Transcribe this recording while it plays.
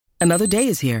Another day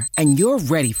is here, and you're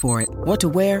ready for it. What to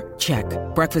wear? Check.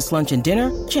 Breakfast, lunch, and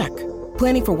dinner? Check.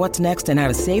 Planning for what's next and how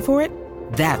to save for it?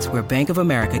 That's where Bank of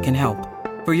America can help.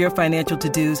 For your financial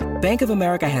to-dos, Bank of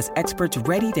America has experts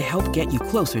ready to help get you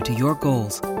closer to your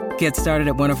goals. Get started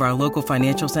at one of our local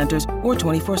financial centers or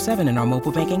 24/7 in our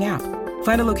mobile banking app.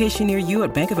 Find a location near you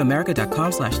at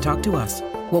bankofamerica.com/talktous.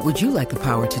 What would you like the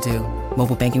power to do?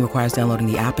 Mobile banking requires downloading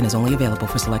the app and is only available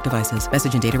for select devices.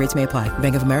 Message and data rates may apply.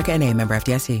 Bank of America N.A., member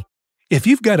FDIC. If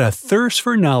you've got a thirst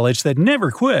for knowledge that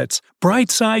never quits,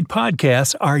 Brightside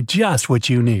Podcasts are just what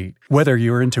you need. Whether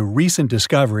you're into recent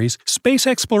discoveries, space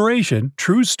exploration,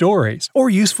 true stories, or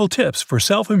useful tips for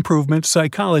self-improvement,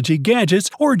 psychology, gadgets,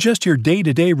 or just your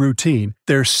day-to-day routine,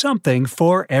 there's something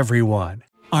for everyone.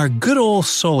 Our good old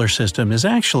solar system is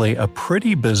actually a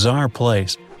pretty bizarre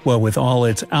place. Well, with all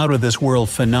its out-of-this-world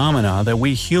phenomena that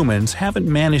we humans haven't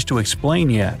managed to explain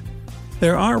yet.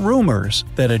 There are rumors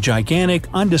that a gigantic,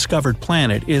 undiscovered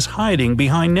planet is hiding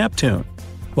behind Neptune.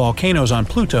 Volcanoes on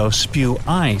Pluto spew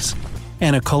ice,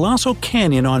 and a colossal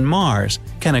canyon on Mars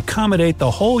can accommodate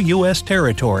the whole U.S.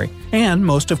 territory and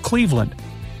most of Cleveland.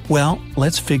 Well,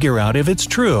 let's figure out if it's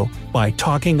true by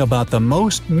talking about the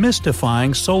most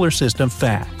mystifying solar system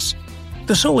facts.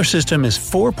 The solar system is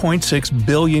 4.6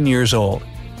 billion years old.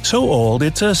 So old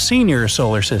it's a senior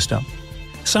solar system.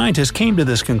 Scientists came to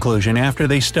this conclusion after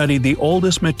they studied the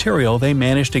oldest material they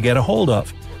managed to get a hold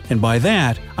of. And by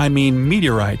that, I mean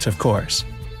meteorites, of course.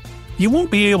 You won't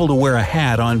be able to wear a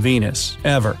hat on Venus,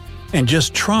 ever, and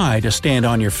just try to stand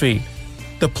on your feet.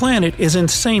 The planet is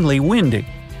insanely windy.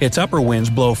 Its upper winds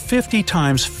blow 50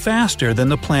 times faster than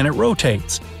the planet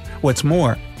rotates. What's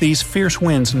more, these fierce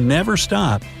winds never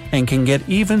stop and can get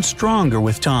even stronger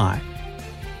with time.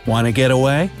 Want to get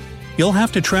away? You'll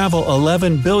have to travel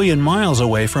 11 billion miles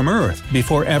away from Earth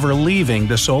before ever leaving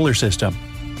the solar system.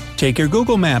 Take your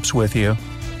Google Maps with you.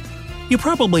 You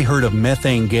probably heard of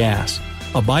methane gas,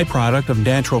 a byproduct of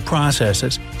natural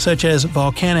processes such as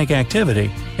volcanic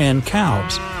activity and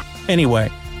cows.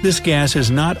 Anyway, this gas is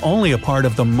not only a part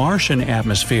of the Martian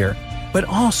atmosphere, but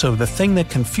also the thing that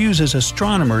confuses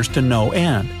astronomers to no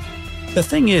end. The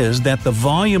thing is that the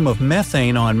volume of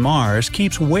methane on Mars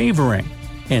keeps wavering,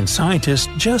 and scientists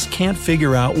just can't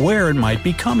figure out where it might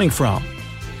be coming from.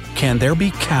 Can there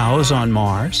be cows on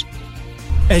Mars?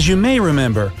 As you may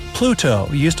remember, Pluto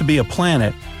used to be a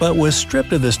planet but was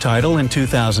stripped of this title in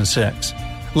 2006.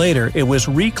 Later, it was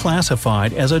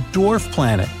reclassified as a dwarf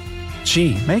planet.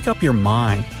 Gee, make up your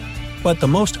mind. But the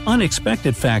most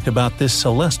unexpected fact about this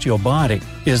celestial body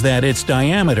is that its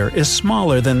diameter is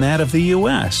smaller than that of the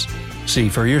U.S. See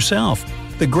for yourself.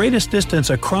 The greatest distance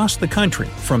across the country,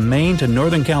 from Maine to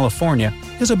Northern California,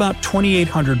 is about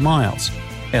 2,800 miles.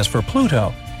 As for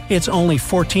Pluto, it's only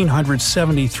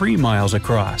 1,473 miles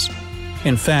across.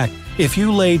 In fact, if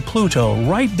you laid Pluto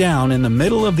right down in the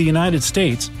middle of the United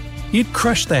States, you'd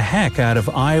crush the heck out of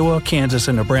Iowa, Kansas,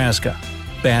 and Nebraska.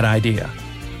 Bad idea.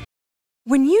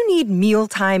 When you need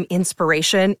mealtime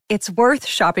inspiration, it's worth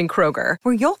shopping Kroger,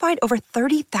 where you'll find over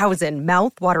 30,000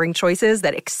 mouth-watering choices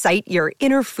that excite your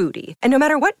inner foodie. And no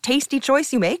matter what tasty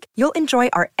choice you make, you'll enjoy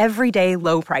our everyday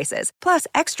low prices, plus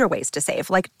extra ways to save,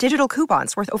 like digital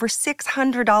coupons worth over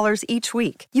 $600 each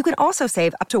week. You can also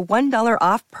save up to $1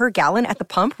 off per gallon at the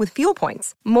pump with fuel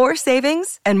points. More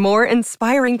savings and more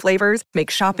inspiring flavors make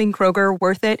shopping Kroger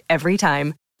worth it every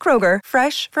time. Kroger,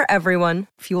 fresh for everyone.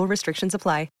 Fuel restrictions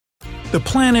apply. The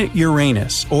planet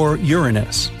Uranus, or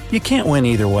Uranus, you can't win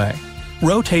either way,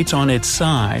 rotates on its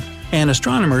side, and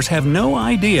astronomers have no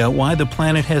idea why the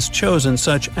planet has chosen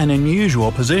such an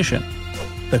unusual position.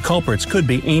 The culprits could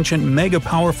be ancient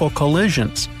mega-powerful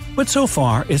collisions, but so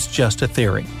far it's just a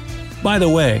theory. By the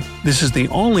way, this is the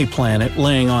only planet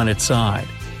laying on its side.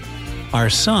 Our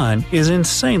Sun is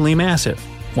insanely massive.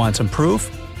 Want some proof?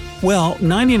 Well,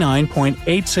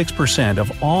 99.86%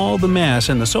 of all the mass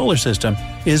in the solar system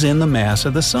is in the mass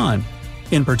of the Sun,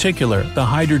 in particular the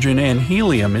hydrogen and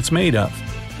helium it's made of.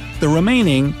 The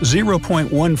remaining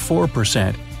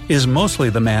 0.14% is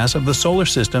mostly the mass of the solar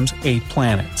system's 8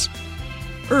 planets.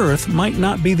 Earth might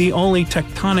not be the only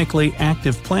tectonically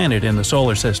active planet in the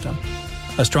solar system.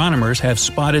 Astronomers have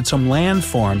spotted some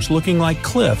landforms looking like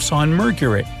cliffs on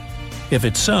Mercury. If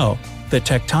it's so, the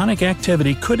tectonic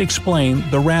activity could explain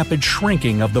the rapid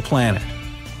shrinking of the planet.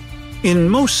 In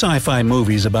most sci-fi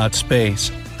movies about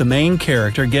space, the main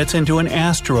character gets into an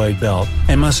asteroid belt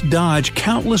and must dodge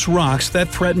countless rocks that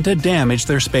threaten to damage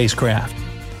their spacecraft.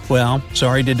 Well,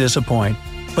 sorry to disappoint,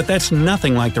 but that's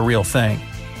nothing like the real thing.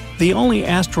 The only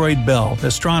asteroid belt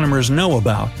astronomers know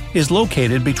about is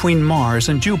located between Mars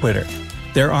and Jupiter.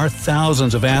 There are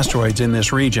thousands of asteroids in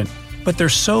this region, but they're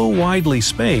so widely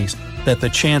spaced that the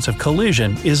chance of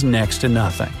collision is next to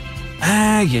nothing.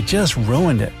 You just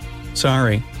ruined it.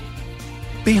 Sorry.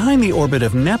 Behind the orbit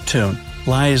of Neptune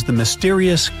lies the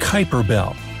mysterious Kuiper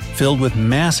Belt, filled with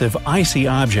massive icy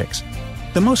objects.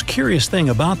 The most curious thing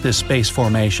about this space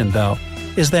formation, though,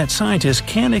 is that scientists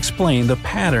can't explain the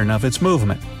pattern of its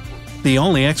movement. The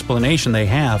only explanation they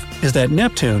have is that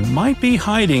Neptune might be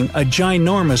hiding a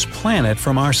ginormous planet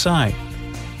from our sight.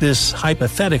 This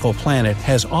hypothetical planet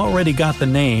has already got the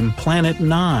name Planet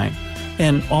 9,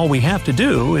 and all we have to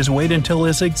do is wait until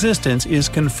its existence is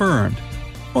confirmed.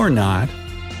 Or not.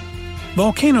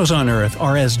 Volcanoes on Earth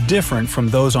are as different from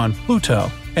those on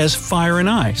Pluto as fire and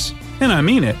ice, and I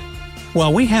mean it.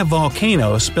 While we have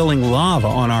volcanoes spilling lava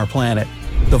on our planet,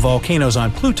 the volcanoes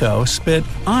on Pluto spit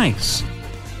ice.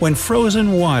 When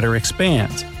frozen water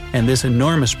expands, and this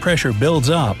enormous pressure builds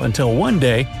up until one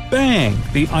day, bang,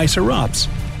 the ice erupts.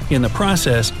 In the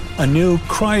process, a new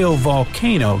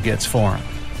cryovolcano gets formed.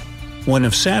 One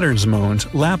of Saturn's moons,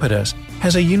 Lepidus,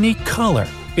 has a unique color.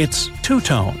 It's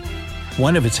two-tone.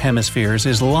 One of its hemispheres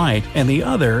is light and the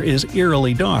other is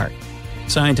eerily dark.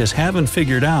 Scientists haven't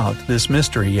figured out this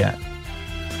mystery yet.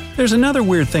 There's another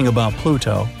weird thing about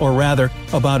Pluto, or rather,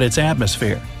 about its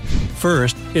atmosphere.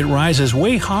 First, it rises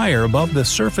way higher above the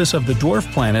surface of the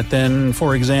dwarf planet than,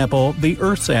 for example, the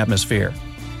Earth's atmosphere.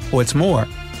 What's more,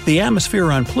 the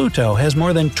atmosphere on Pluto has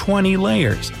more than 20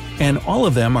 layers, and all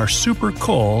of them are super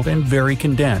cold and very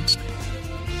condensed.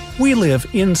 We live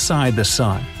inside the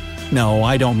Sun. No,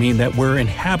 I don't mean that we're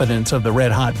inhabitants of the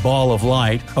red-hot ball of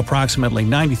light approximately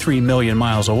 93 million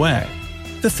miles away.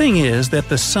 The thing is that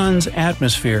the Sun's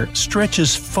atmosphere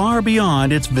stretches far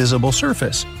beyond its visible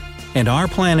surface, and our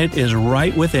planet is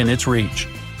right within its reach.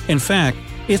 In fact,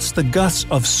 it's the gusts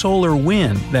of solar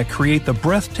wind that create the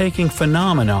breathtaking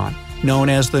phenomenon known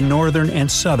as the Northern and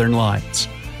Southern Lights.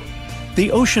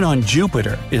 The ocean on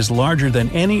Jupiter is larger than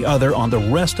any other on the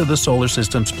rest of the solar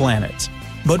system's planets.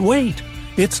 But wait!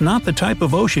 It's not the type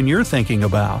of ocean you're thinking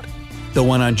about. The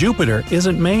one on Jupiter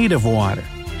isn't made of water.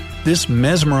 This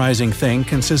mesmerizing thing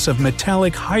consists of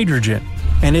metallic hydrogen,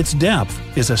 and its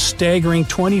depth is a staggering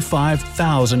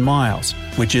 25,000 miles,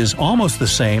 which is almost the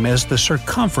same as the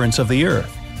circumference of the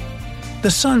Earth.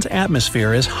 The Sun's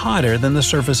atmosphere is hotter than the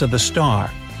surface of the star.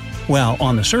 While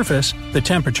on the surface, the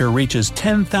temperature reaches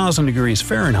 10,000 degrees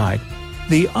Fahrenheit,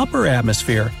 the upper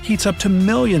atmosphere heats up to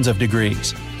millions of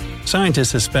degrees. Scientists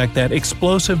suspect that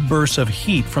explosive bursts of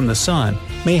heat from the Sun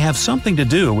may have something to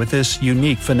do with this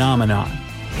unique phenomenon.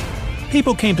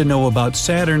 People came to know about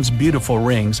Saturn's beautiful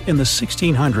rings in the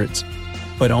 1600s,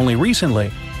 but only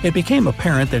recently it became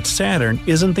apparent that Saturn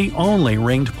isn't the only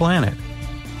ringed planet.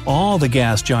 All the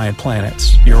gas giant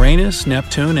planets, Uranus,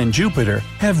 Neptune, and Jupiter,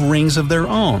 have rings of their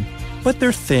own, but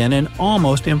they're thin and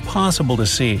almost impossible to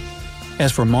see.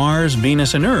 As for Mars,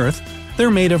 Venus, and Earth, they're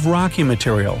made of rocky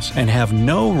materials and have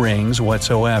no rings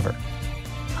whatsoever.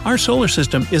 Our solar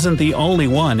system isn't the only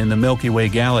one in the Milky Way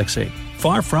galaxy.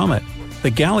 Far from it.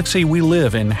 The galaxy we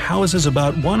live in houses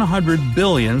about 100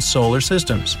 billion solar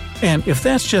systems. And if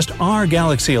that's just our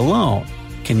galaxy alone,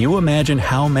 can you imagine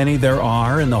how many there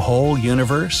are in the whole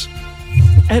universe?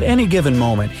 At any given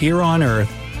moment here on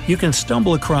Earth, you can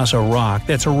stumble across a rock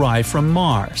that's arrived from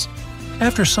Mars.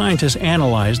 After scientists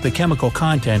analyzed the chemical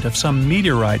content of some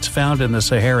meteorites found in the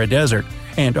Sahara Desert,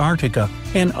 Antarctica,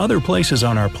 and other places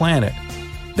on our planet,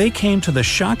 they came to the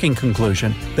shocking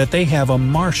conclusion that they have a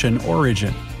Martian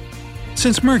origin.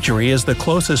 Since Mercury is the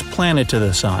closest planet to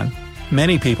the Sun,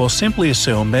 many people simply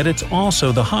assume that it's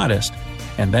also the hottest,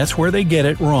 and that's where they get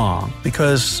it wrong,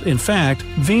 because, in fact,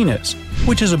 Venus,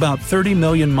 which is about 30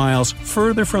 million miles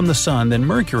further from the Sun than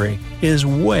Mercury, is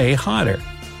way hotter.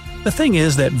 The thing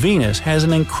is that Venus has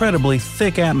an incredibly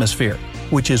thick atmosphere,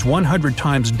 which is 100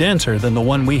 times denser than the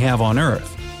one we have on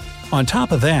Earth. On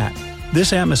top of that,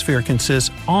 this atmosphere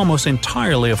consists almost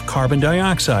entirely of carbon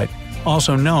dioxide,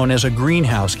 also known as a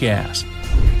greenhouse gas.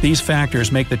 These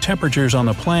factors make the temperatures on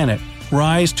the planet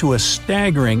rise to a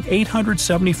staggering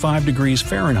 875 degrees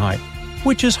Fahrenheit,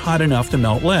 which is hot enough to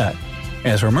melt lead.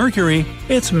 As for Mercury,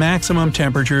 its maximum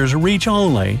temperatures reach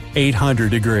only 800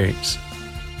 degrees.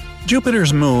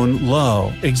 Jupiter's moon,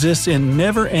 Io, exists in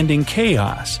never-ending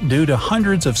chaos due to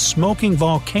hundreds of smoking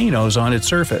volcanoes on its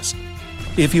surface.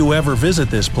 If you ever visit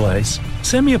this place,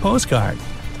 send me a postcard.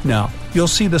 No, you'll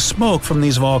see the smoke from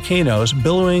these volcanoes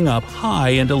billowing up high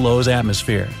into Io's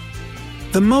atmosphere.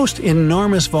 The most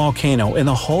enormous volcano in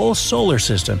the whole solar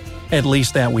system, at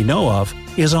least that we know of,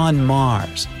 is on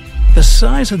Mars. The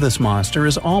size of this monster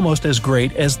is almost as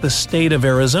great as the state of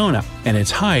Arizona, and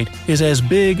its height is as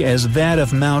big as that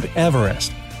of Mount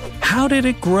Everest. How did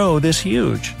it grow this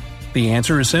huge? The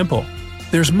answer is simple.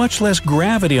 There's much less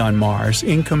gravity on Mars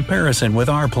in comparison with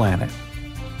our planet.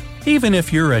 Even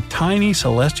if you're a tiny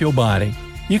celestial body,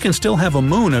 you can still have a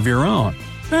moon of your own.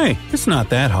 Hey, it's not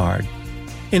that hard.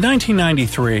 In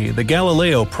 1993, the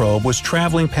Galileo probe was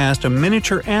traveling past a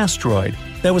miniature asteroid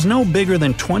that was no bigger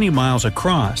than 20 miles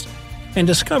across, and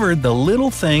discovered the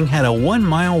little thing had a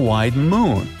 1-mile-wide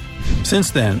moon.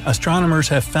 Since then, astronomers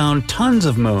have found tons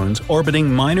of moons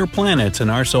orbiting minor planets in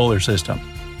our solar system.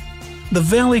 The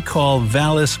valley called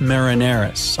Valles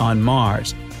Marineris on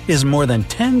Mars is more than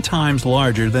 10 times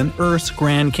larger than Earth's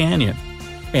Grand Canyon.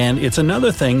 And it's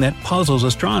another thing that puzzles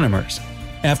astronomers.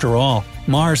 After all,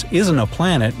 Mars isn't a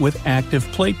planet with active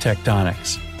plate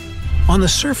tectonics. On the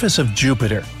surface of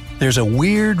Jupiter, there's a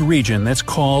weird region that's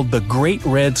called the Great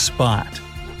Red Spot.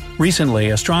 Recently,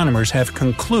 astronomers have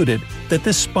concluded that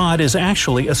this spot is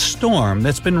actually a storm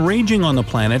that's been raging on the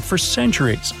planet for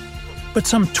centuries. But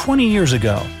some 20 years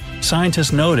ago,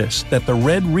 scientists noticed that the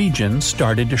red region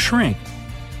started to shrink.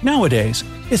 Nowadays,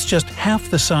 it's just half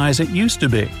the size it used to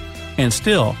be. And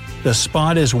still, the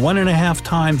spot is 1.5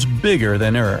 times bigger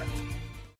than Earth.